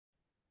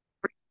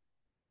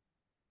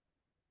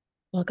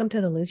Welcome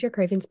to the Lose Your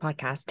Cravings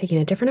podcast, taking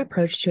a different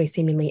approach to a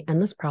seemingly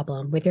endless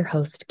problem with your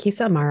host,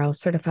 Kisa Amaro,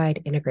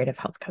 certified integrative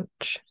health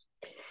coach.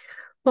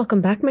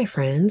 Welcome back, my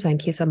friends. I'm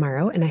Kisa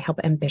Amaro, and I help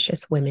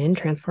ambitious women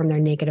transform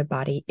their negative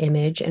body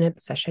image and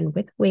obsession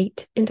with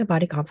weight into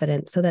body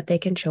confidence so that they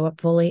can show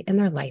up fully in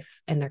their life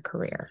and their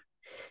career.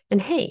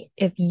 And hey,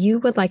 if you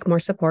would like more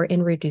support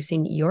in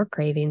reducing your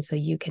cravings so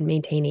you can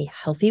maintain a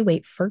healthy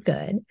weight for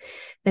good,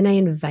 then I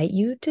invite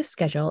you to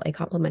schedule a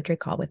complimentary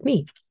call with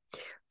me.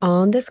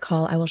 On this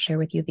call, I will share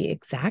with you the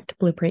exact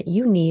blueprint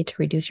you need to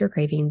reduce your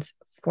cravings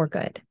for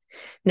good.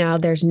 Now,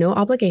 there's no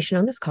obligation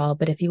on this call,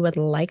 but if you would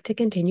like to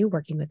continue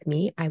working with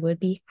me, I would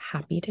be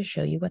happy to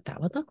show you what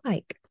that would look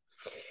like.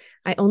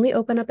 I only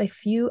open up a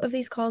few of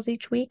these calls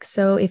each week,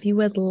 so if you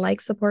would like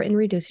support in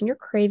reducing your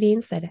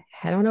cravings, then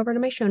head on over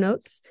to my show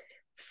notes,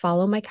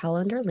 follow my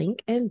calendar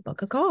link, and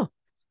book a call.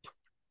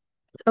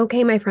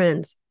 Okay, my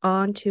friends,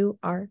 on to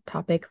our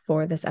topic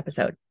for this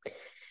episode.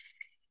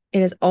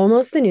 It is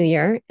almost the new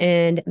year,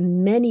 and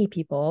many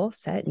people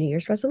set New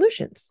Year's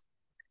resolutions.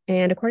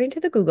 And according to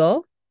the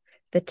Google,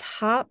 the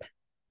top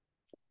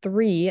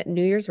 3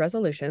 New Year's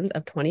resolutions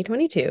of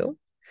 2022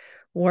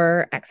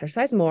 were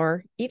exercise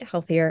more, eat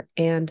healthier,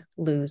 and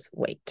lose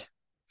weight.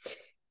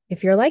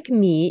 If you're like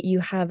me, you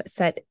have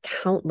set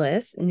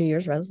countless New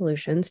Year's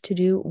resolutions to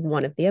do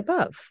one of the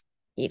above: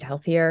 eat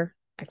healthier,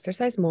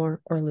 exercise more,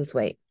 or lose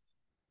weight,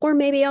 or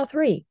maybe all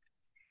 3.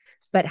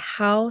 But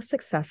how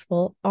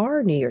successful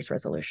are New Year's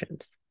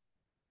resolutions?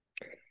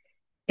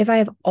 If I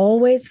have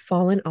always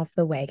fallen off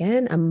the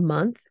wagon a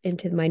month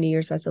into my New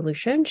Year's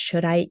resolution,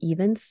 should I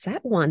even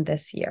set one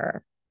this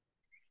year?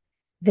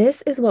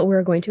 This is what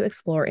we're going to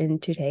explore in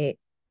today's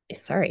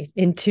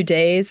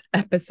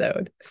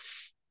episode.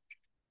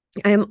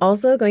 I am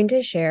also going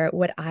to share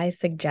what I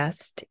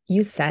suggest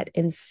you set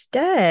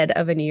instead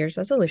of a New Year's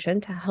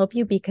resolution to help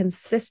you be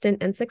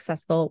consistent and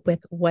successful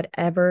with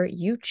whatever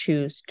you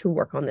choose to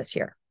work on this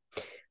year.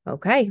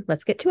 Okay,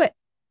 let's get to it.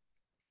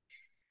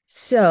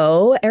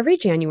 So every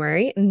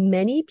January,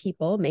 many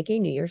people make a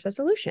New Year's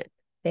resolution.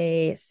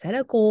 They set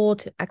a goal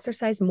to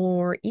exercise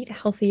more, eat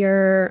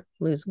healthier,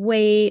 lose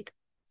weight,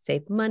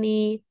 save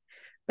money.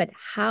 But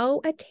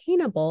how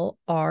attainable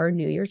are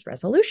New Year's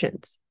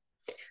resolutions?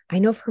 I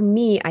know for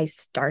me, I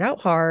start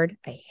out hard,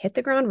 I hit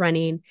the ground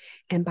running,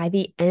 and by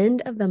the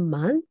end of the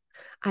month,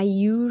 I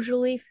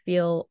usually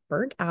feel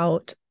burnt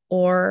out,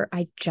 or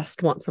I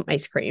just want some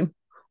ice cream,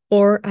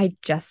 or I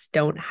just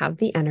don't have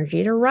the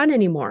energy to run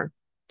anymore.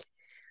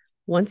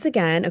 Once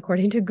again,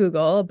 according to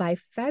Google, by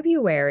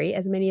February,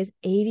 as many as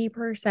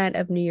 80%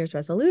 of New Year's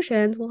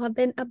resolutions will have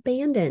been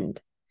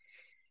abandoned.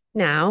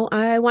 Now,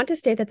 I want to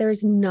state that there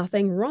is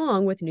nothing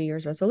wrong with New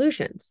Year's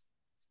resolutions.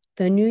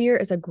 The new year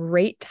is a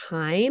great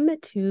time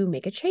to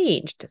make a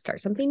change, to start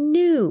something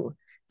new,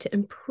 to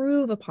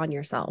improve upon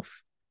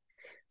yourself.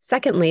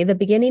 Secondly, the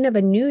beginning of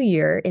a new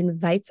year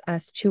invites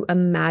us to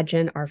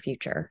imagine our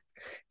future,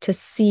 to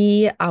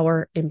see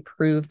our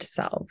improved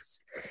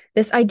selves.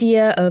 This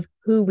idea of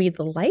who we'd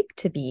like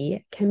to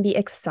be can be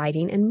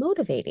exciting and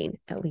motivating,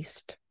 at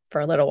least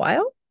for a little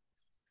while.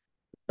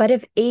 But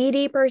if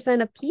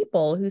 80% of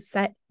people who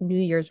set New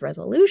Year's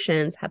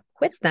resolutions have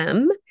quit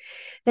them,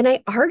 then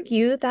I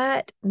argue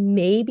that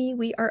maybe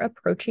we are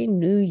approaching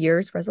New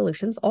Year's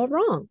resolutions all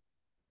wrong.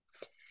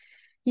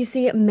 You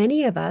see,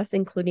 many of us,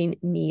 including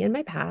me in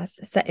my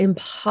past, set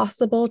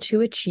impossible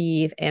to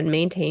achieve and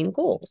maintain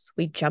goals.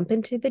 We jump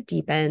into the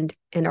deep end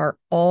and are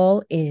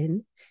all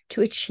in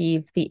to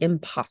achieve the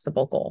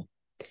impossible goal.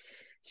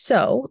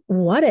 So,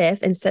 what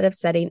if instead of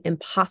setting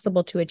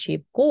impossible to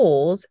achieve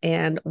goals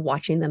and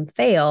watching them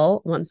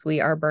fail once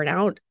we are burnt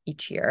out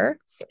each year,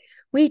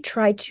 we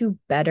try to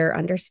better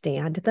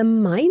understand the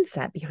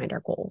mindset behind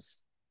our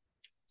goals?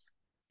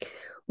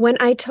 When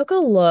I took a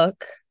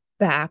look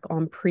back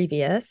on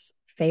previous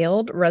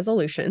failed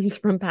resolutions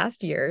from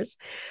past years,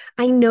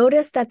 I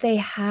noticed that they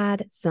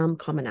had some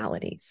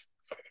commonalities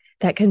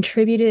that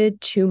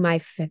contributed to my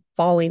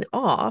falling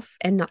off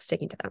and not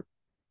sticking to them.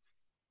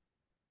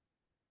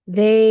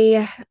 They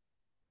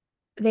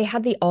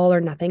had the all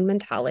or nothing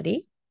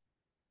mentality.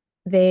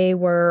 They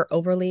were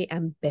overly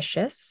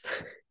ambitious.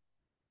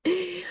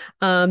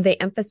 They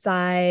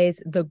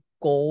emphasize the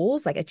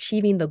goals, like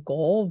achieving the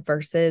goal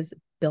versus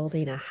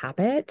building a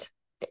habit.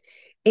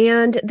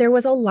 And there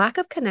was a lack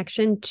of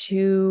connection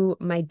to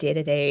my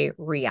day-to-day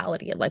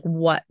reality, like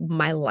what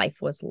my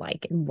life was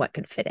like and what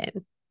could fit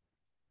in.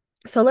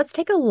 So let's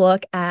take a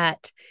look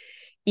at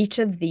each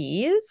of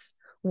these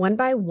one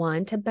by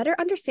one to better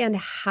understand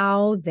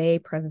how they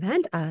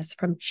prevent us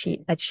from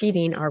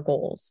achieving our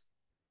goals.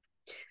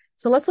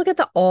 So let's look at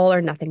the all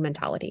or nothing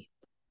mentality.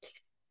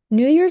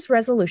 New Year's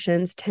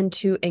resolutions tend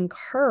to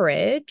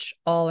encourage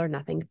all or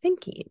nothing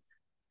thinking.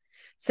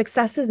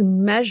 Success is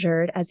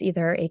measured as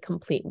either a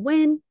complete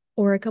win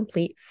or a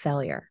complete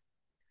failure.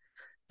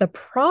 The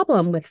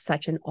problem with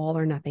such an all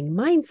or nothing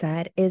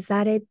mindset is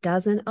that it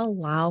doesn't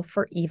allow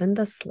for even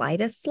the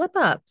slightest slip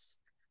ups.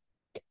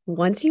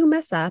 Once you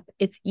mess up,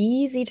 it's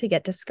easy to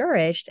get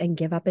discouraged and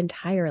give up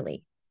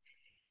entirely.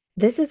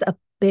 This is a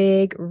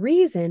big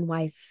reason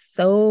why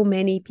so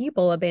many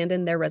people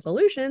abandon their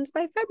resolutions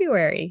by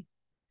February.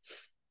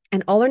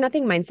 An all or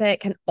nothing mindset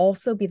can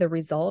also be the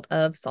result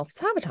of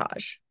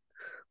self-sabotage.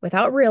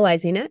 Without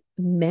realizing it,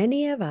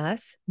 many of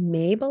us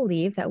may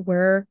believe that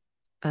we're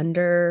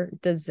under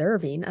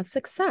deserving of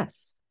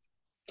success.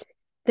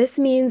 This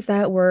means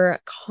that we're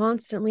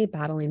constantly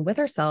battling with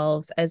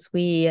ourselves as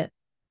we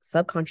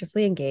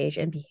subconsciously engage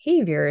in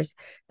behaviors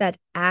that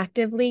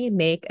actively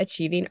make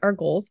achieving our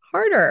goals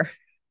harder.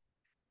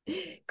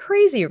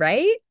 Crazy,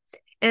 right?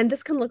 And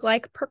this can look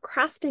like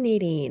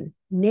procrastinating,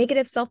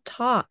 negative self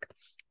talk,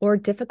 or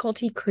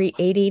difficulty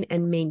creating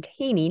and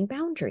maintaining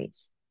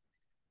boundaries.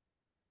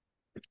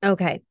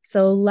 Okay,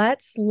 so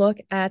let's look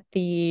at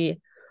the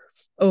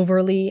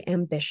overly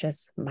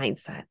ambitious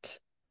mindset,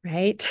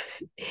 right?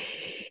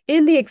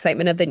 In the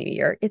excitement of the new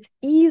year, it's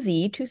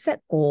easy to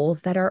set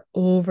goals that are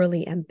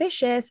overly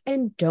ambitious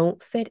and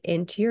don't fit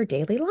into your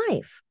daily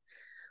life.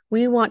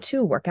 We want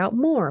to work out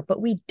more, but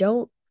we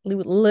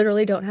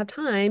literally don't have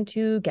time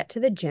to get to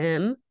the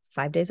gym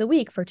 5 days a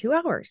week for 2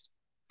 hours.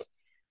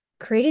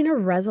 Creating a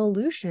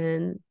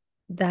resolution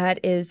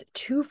that is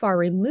too far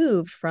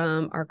removed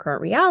from our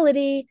current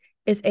reality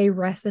is a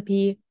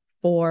recipe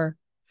for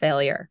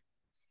failure.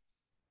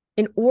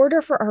 In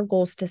order for our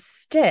goals to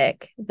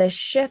stick, the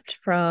shift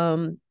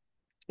from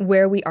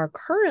where we are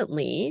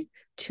currently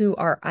to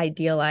our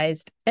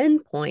idealized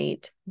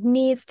endpoint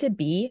needs to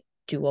be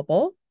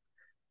doable,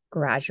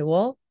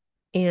 gradual,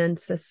 and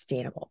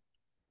sustainable.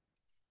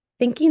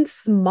 Thinking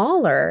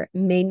smaller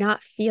may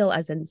not feel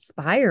as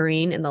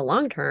inspiring in the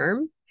long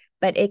term,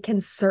 but it can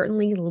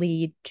certainly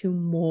lead to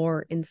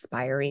more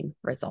inspiring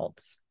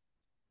results.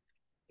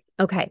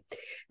 Okay,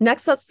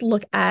 next let's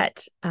look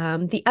at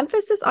the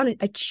emphasis on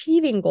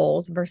achieving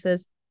goals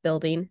versus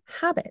building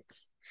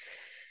habits.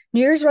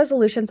 New Year's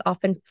resolutions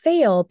often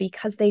fail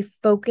because they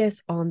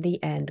focus on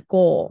the end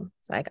goal.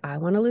 It's like, I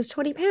want to lose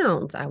 20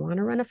 pounds. I want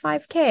to run a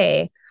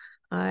 5K.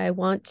 I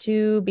want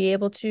to be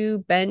able to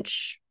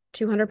bench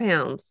 200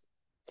 pounds,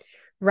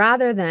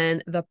 rather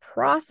than the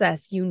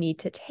process you need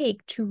to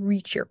take to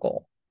reach your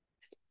goal.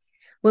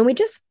 When we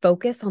just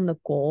focus on the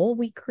goal,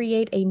 we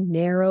create a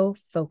narrow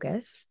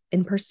focus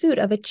in pursuit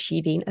of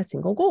achieving a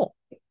single goal.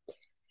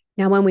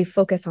 Now, when we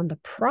focus on the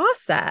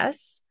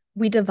process,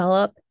 we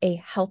develop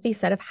a healthy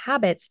set of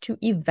habits to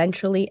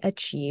eventually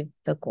achieve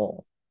the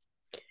goal,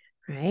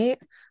 right?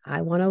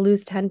 I want to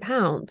lose 10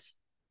 pounds.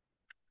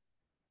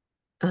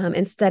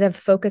 Instead of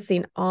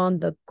focusing on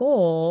the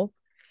goal,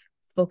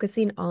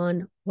 focusing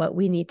on what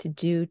we need to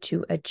do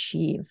to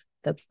achieve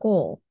the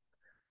goal.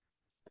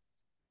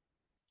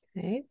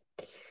 Okay.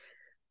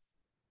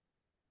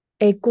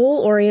 A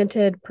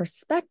goal-oriented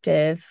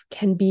perspective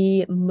can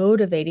be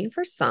motivating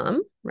for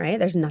some, right?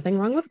 There's nothing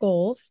wrong with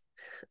goals.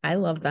 I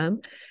love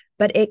them,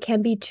 but it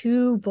can be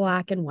too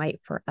black and white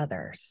for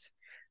others,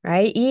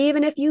 right?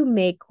 Even if you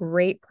make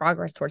great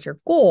progress towards your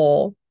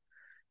goal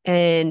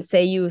and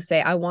you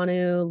say, I want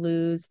to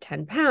lose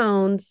 10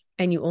 pounds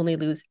and you only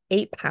lose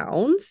 8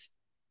 pounds,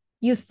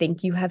 you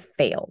think you have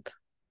failed,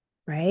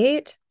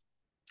 right?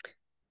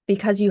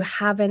 Because you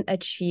haven't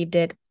achieved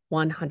it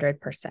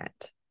 100%.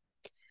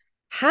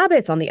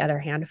 Habits, on the other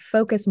hand,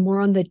 focus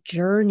more on the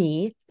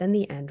journey than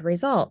the end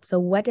result. So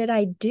what did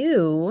I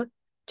do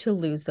to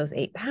lose those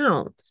 8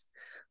 pounds?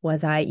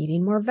 Was I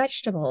eating more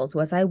vegetables?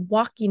 Was I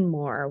walking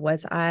more?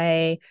 Was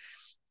I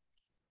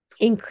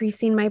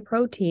increasing my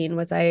protein?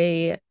 Was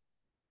I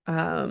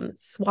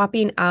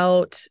swapping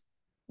out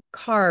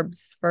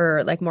carbs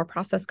for like more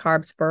processed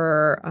carbs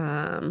for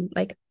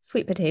like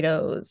sweet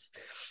potatoes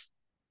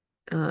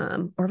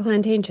or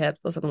plantain chips?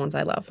 Those are the ones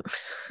I love.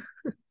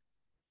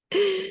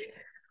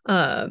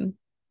 um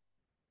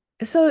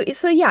so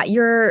yeah,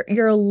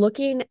 you're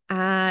looking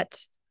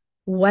at,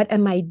 what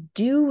am I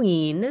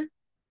doing?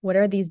 What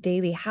are these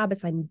daily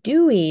habits I'm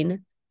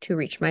doing to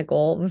reach my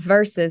goal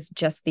versus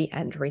just the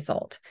end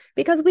result?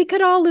 Because we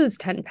could all lose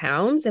 10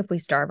 pounds if we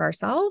starve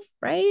ourselves,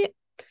 right?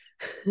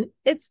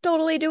 It's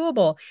totally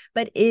doable.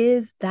 But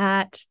is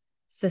that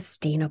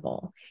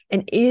sustainable?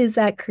 And is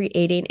that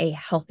creating a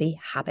healthy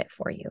habit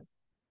for you?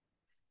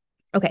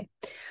 Okay,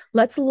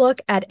 let's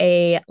look at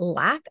a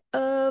lack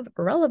of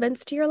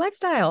relevance to your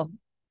lifestyle.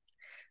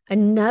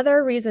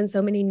 Another reason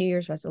so many New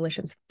Year's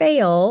resolutions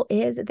fail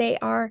is they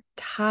are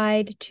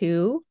tied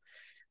to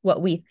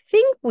what we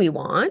think we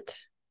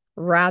want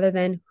rather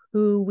than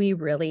who we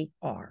really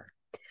are.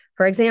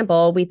 For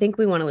example, we think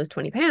we want to lose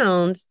 20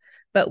 pounds,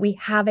 but we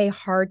have a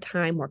hard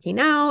time working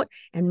out.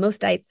 And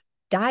most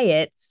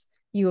diets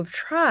you have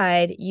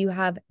tried, you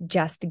have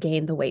just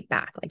gained the weight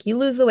back. Like you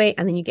lose the weight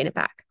and then you gain it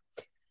back.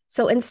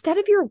 So instead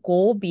of your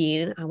goal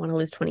being, I want to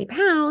lose 20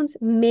 pounds,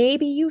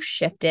 maybe you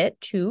shift it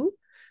to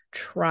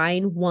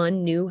trying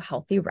one new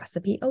healthy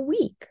recipe a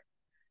week,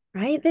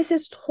 right? This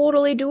is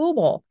totally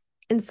doable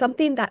and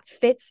something that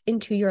fits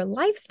into your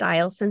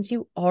lifestyle since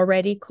you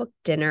already cook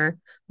dinner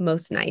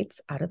most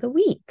nights out of the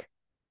week.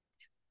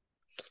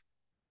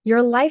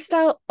 Your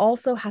lifestyle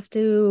also has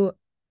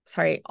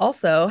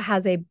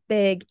a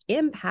big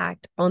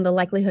impact on the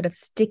likelihood of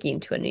sticking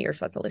to a New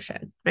Year's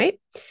resolution, right?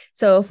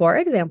 So, for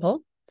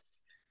example,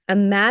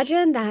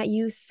 imagine that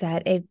you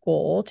set a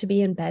goal to be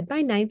in bed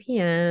by 9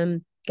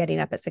 p.m., getting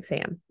up at 6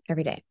 a.m.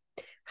 every day.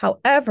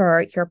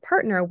 However, your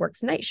partner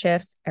works night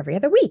shifts every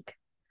other week.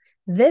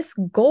 This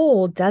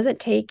goal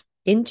doesn't take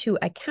into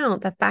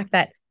account the fact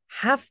that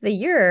half the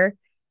year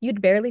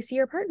you'd barely see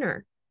your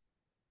partner,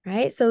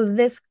 right? So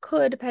this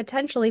could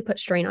potentially put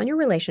strain on your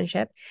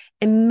relationship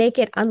and make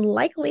it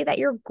unlikely that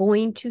you're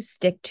going to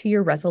stick to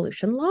your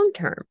resolution long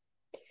term.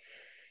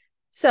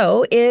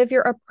 So if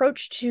your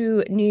approach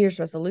to New Year's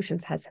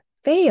resolutions has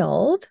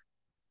failed,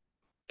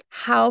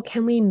 how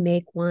can we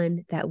make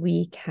one that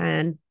we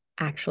can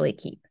actually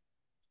keep?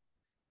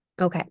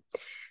 Okay.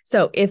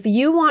 So if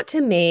you want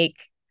to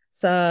make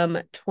some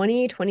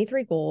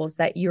 2023 goals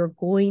that you're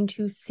going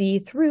to see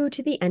through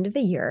to the end of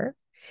the year,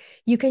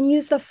 you can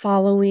use the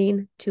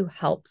following to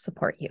help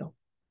support you.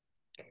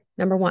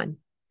 Number one,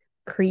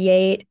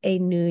 create a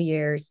New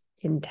Year's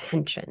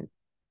intention.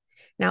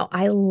 Now,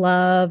 I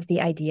love the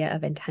idea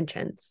of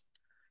intentions.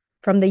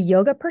 From the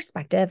yoga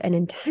perspective, an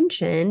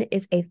intention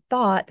is a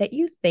thought that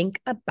you think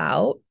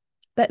about,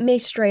 but may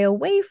stray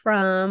away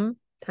from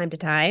time to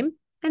time.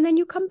 And then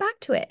you come back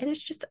to it, and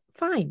it's just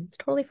fine. It's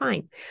totally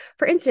fine.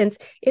 For instance,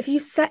 if you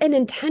set an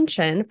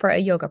intention for a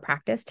yoga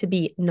practice to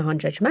be non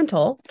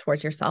judgmental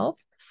towards yourself,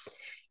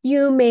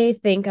 you may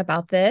think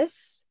about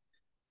this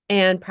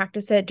and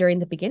practice it during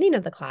the beginning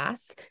of the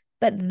class,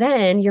 but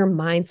then your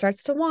mind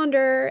starts to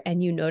wander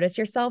and you notice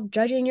yourself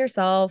judging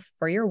yourself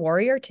for your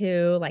warrior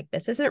two, like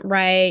this isn't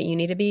right. You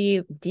need to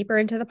be deeper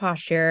into the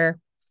posture.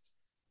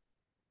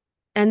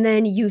 And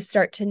then you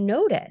start to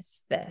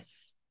notice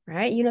this,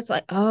 right? You know, it's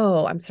like,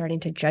 oh, I'm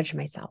starting to judge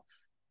myself.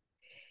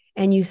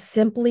 And you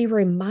simply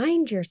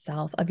remind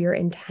yourself of your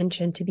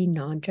intention to be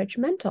non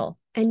judgmental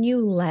and you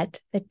let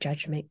the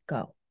judgment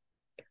go.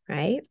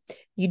 Right?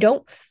 You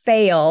don't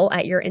fail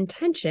at your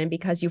intention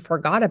because you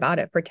forgot about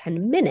it for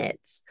 10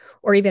 minutes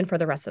or even for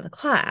the rest of the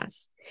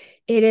class.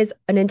 It is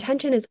an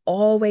intention is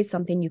always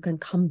something you can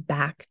come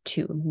back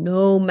to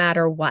no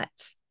matter what.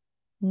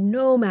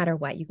 No matter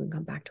what, you can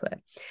come back to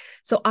it.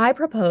 So I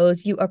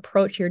propose you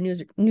approach your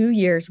New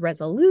Year's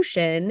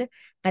resolution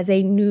as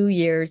a New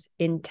Year's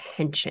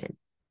intention,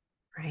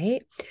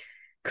 right?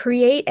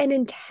 Create an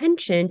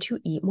intention to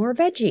eat more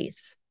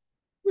veggies.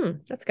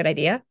 That's a good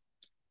idea.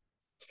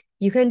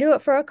 You can do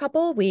it for a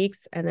couple of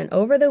weeks, and then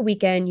over the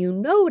weekend, you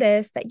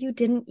notice that you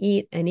didn't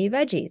eat any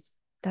veggies.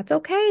 That's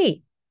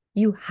okay.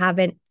 You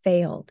haven't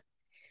failed.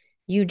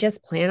 You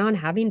just plan on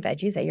having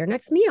veggies at your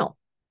next meal,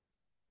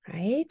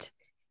 right?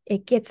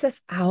 It gets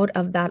us out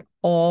of that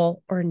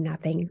all or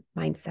nothing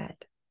mindset,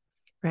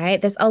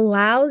 right? This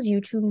allows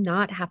you to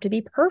not have to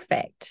be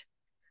perfect,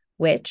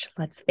 which,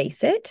 let's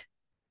face it,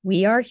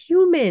 we are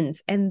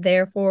humans, and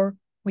therefore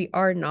we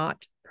are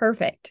not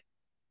perfect.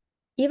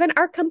 Even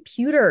our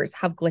computers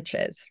have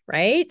glitches,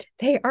 right?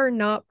 They are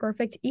not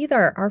perfect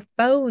either. Our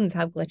phones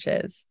have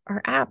glitches.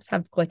 Our apps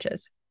have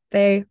glitches.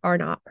 They are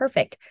not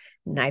perfect.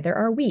 Neither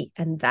are we,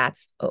 and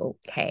that's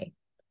okay.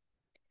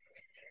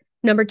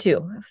 Number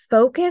two,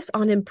 focus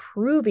on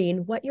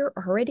improving what you're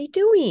already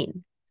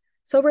doing.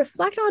 So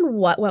reflect on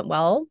what went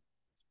well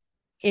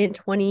in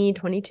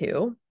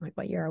 2022, like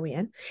what year are we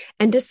in,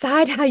 and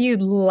decide how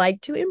you'd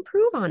like to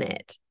improve on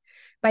it.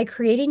 By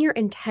creating your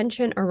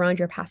intention around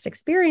your past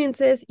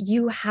experiences,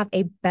 you have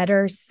a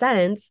better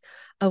sense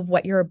of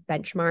what your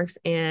benchmarks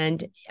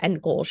and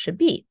goals should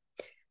be.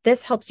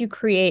 This helps you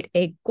create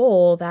a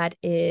goal that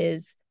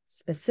is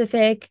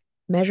specific,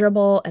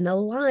 measurable, and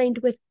aligned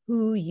with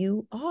who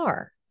you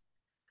are.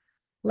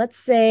 Let's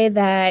say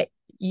that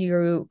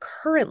you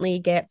currently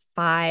get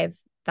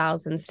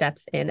 5,000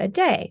 steps in a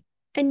day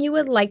and you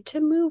would like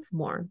to move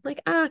more.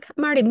 Like, I'm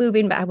already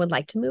moving, but I would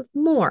like to move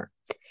more.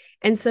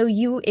 And so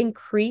you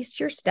increase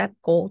your step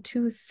goal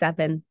to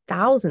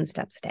 7,000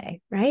 steps a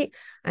day, right?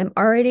 I'm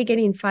already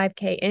getting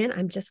 5K in.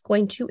 I'm just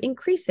going to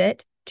increase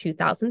it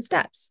 2,000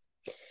 steps.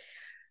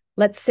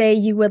 Let's say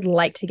you would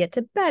like to get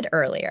to bed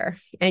earlier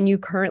and you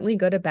currently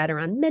go to bed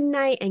around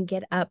midnight and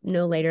get up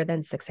no later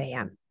than 6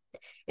 a.m.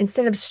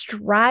 Instead of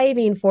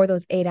striving for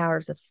those 8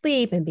 hours of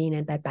sleep and being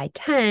in bed by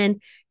 10,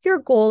 your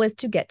goal is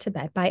to get to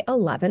bed by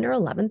 11 or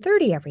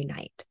 11:30 every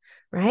night,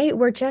 right?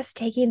 We're just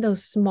taking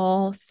those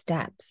small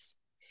steps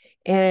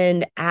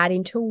and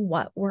adding to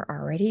what we're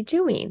already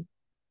doing.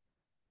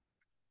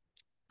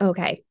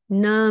 Okay,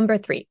 number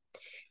three,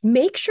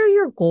 make sure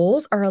your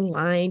goals are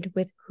aligned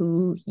with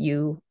who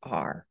you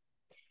are.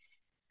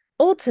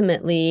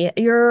 Ultimately,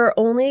 you're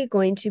only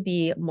going to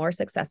be more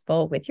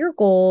successful with your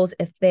goals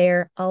if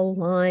they're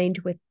aligned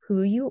with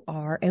who you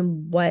are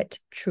and what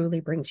truly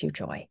brings you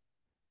joy.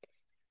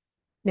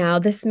 Now,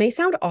 this may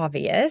sound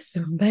obvious,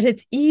 but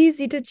it's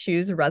easy to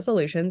choose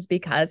resolutions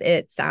because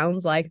it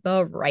sounds like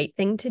the right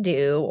thing to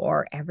do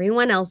or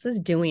everyone else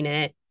is doing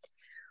it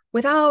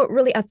without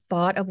really a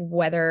thought of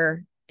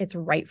whether it's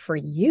right for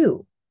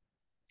you.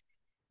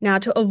 Now,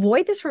 to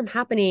avoid this from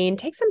happening,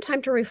 take some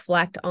time to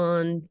reflect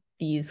on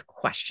these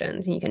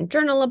questions. And you can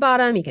journal about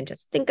them, you can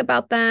just think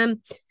about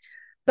them,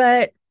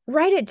 but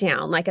write it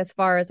down, like as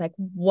far as like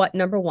what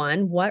number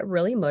one, what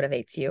really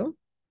motivates you?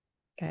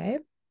 Okay.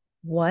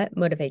 What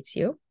motivates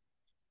you?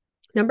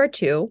 Number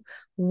two,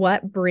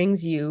 what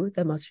brings you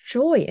the most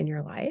joy in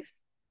your life?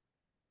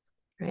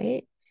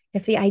 Right?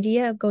 If the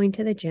idea of going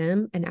to the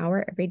gym an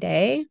hour every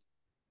day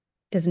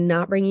does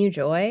not bring you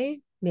joy,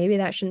 maybe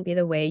that shouldn't be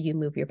the way you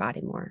move your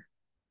body more.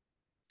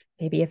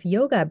 Maybe if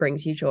yoga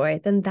brings you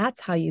joy, then that's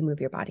how you move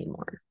your body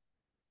more,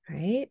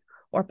 right?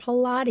 Or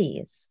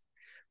Pilates,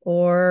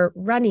 or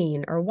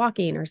running, or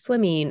walking, or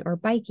swimming, or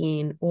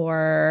biking,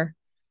 or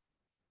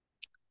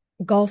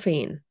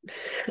golfing.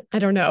 I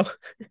don't know.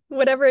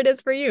 Whatever it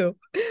is for you.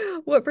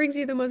 What brings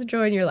you the most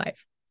joy in your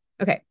life?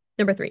 Okay,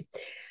 number three.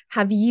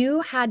 Have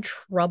you had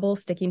trouble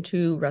sticking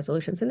to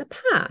resolutions in the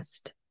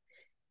past?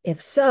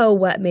 If so,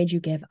 what made you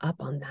give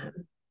up on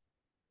them?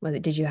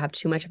 Did you have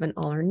too much of an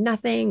all or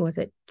nothing? Was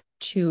it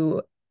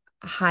too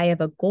high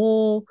of a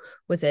goal?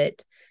 Was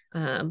it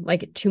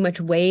like too much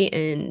weight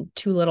and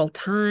too little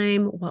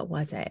time? What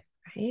was it?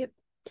 Right.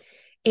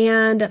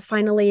 And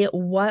finally,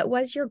 what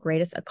was your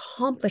greatest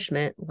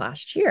accomplishment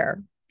last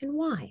year and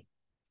why?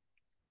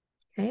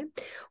 Okay.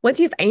 Once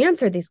you've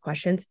answered these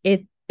questions,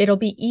 it'll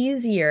be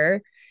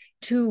easier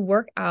to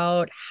work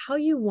out how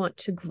you want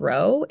to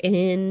grow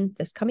in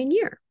this coming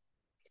year.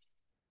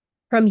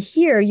 From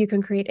here, you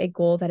can create a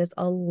goal that is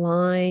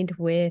aligned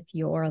with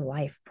your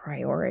life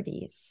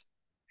priorities,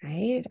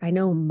 right? I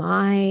know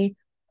my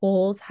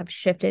goals have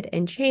shifted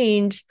and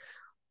changed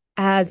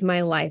as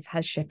my life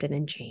has shifted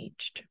and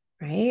changed,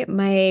 right?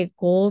 My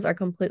goals are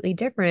completely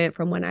different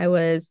from when I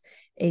was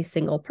a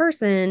single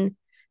person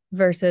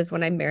versus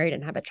when I'm married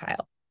and have a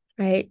child,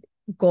 right?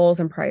 Goals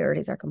and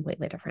priorities are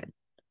completely different.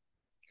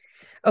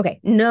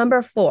 Okay,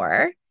 number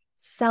four,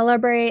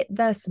 celebrate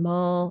the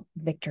small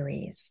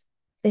victories.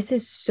 This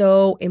is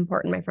so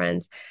important, my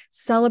friends.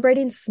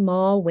 Celebrating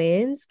small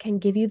wins can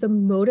give you the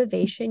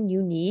motivation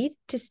you need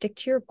to stick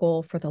to your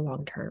goal for the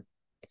long term.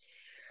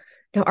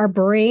 Now, our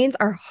brains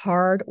are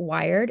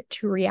hardwired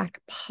to react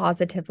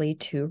positively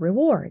to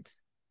rewards.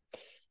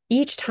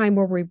 Each time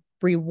we're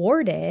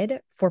rewarded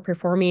for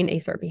performing a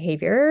certain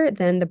behavior,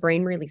 then the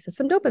brain releases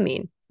some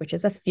dopamine, which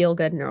is a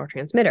feel-good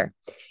neurotransmitter.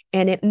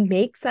 And it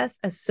makes us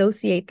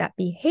associate that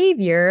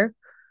behavior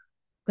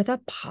with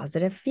a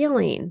positive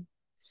feeling.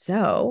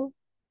 So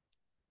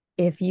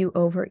if you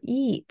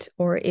overeat,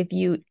 or if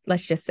you,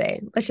 let's just say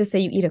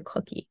you eat a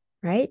cookie,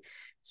 right?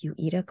 You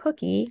eat a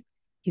cookie,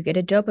 you get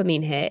a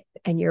dopamine hit,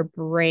 and your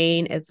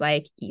brain is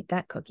like, eat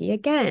that cookie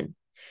again.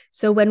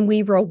 So when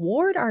we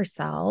reward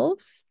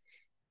ourselves,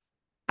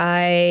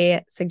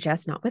 I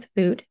suggest not with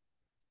food,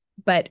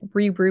 but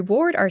we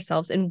reward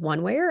ourselves in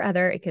one way or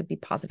other. It could be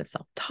positive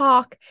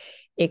self-talk.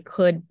 It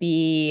could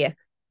be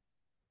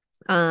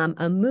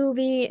a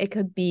movie. It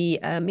could be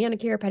a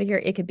manicure,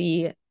 pedicure. It could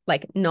be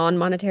like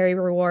non-monetary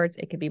rewards.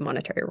 It could be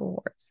monetary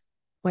rewards,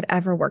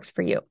 whatever works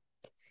for you.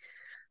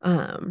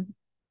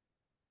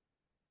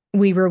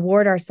 We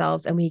reward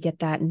ourselves and we get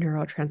that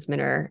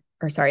neurotransmitter,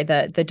 or sorry,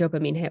 the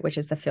dopamine hit, which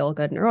is the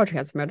feel-good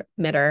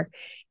neurotransmitter.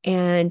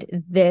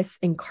 And this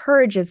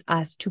encourages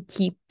us to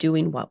keep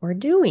doing what we're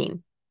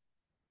doing.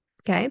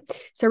 Okay.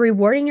 So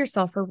rewarding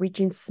yourself for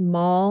reaching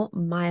small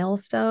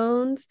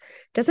milestones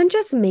doesn't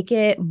just make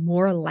it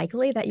more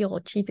likely that you'll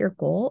achieve your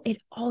goal,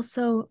 it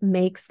also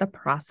makes the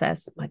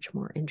process much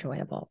more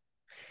enjoyable.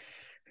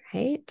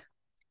 Right.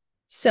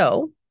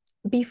 So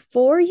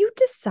before you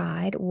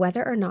decide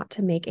whether or not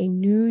to make a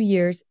New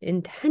Year's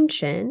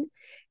intention,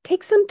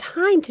 take some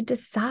time to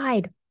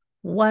decide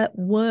what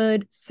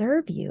would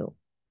serve you.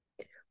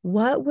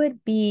 What would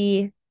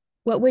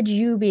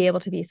you be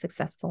able to be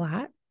successful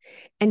at?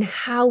 And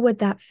how would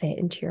that fit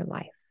into your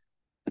life?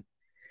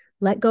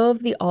 Let go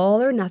of the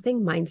all or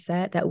nothing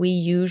mindset that we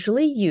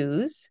usually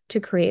use to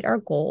create our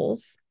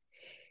goals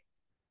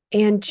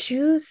and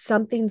choose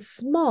something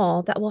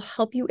small that will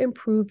help you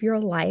improve your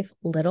life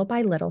little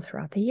by little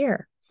throughout the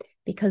year.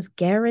 Because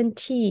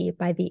guarantee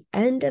by the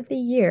end of the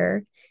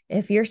year,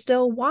 if you're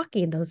still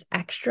walking those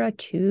extra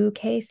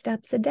 2K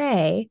steps a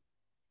day,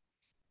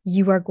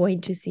 you are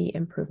going to see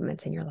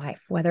improvements in your life,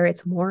 whether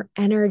it's more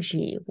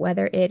energy,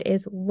 whether it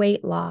is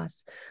weight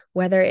loss,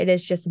 whether it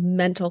is just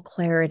mental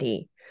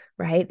clarity,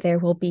 right? There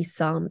will be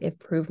some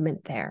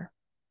improvement there.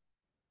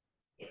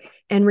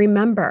 And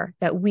remember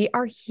that we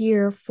are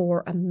here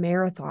for a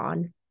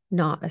marathon,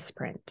 not a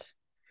sprint,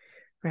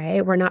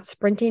 right? We're not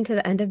sprinting to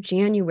the end of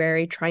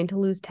January trying to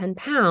lose 10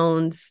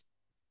 pounds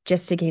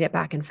just to gain it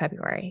back in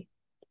February.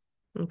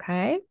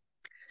 Okay.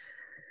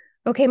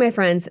 Okay, my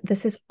friends,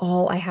 this is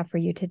all I have for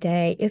you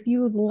today. If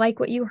you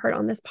like what you heard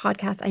on this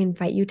podcast, I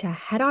invite you to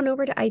head on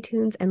over to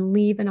iTunes and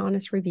leave an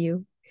honest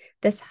review.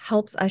 This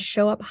helps us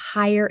show up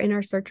higher in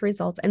our search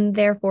results, and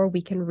therefore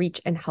we can reach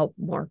and help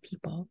more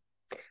people.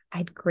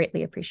 I'd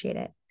greatly appreciate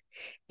it.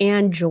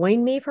 And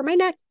join me for my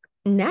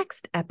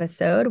next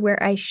episode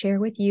where I share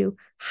with you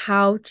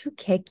how to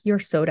kick your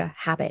soda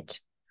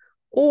habit,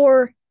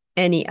 or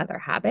any other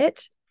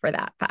habit for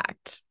that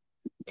fact.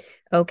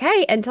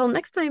 Okay, until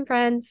next time,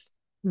 friends.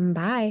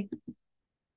 Bye.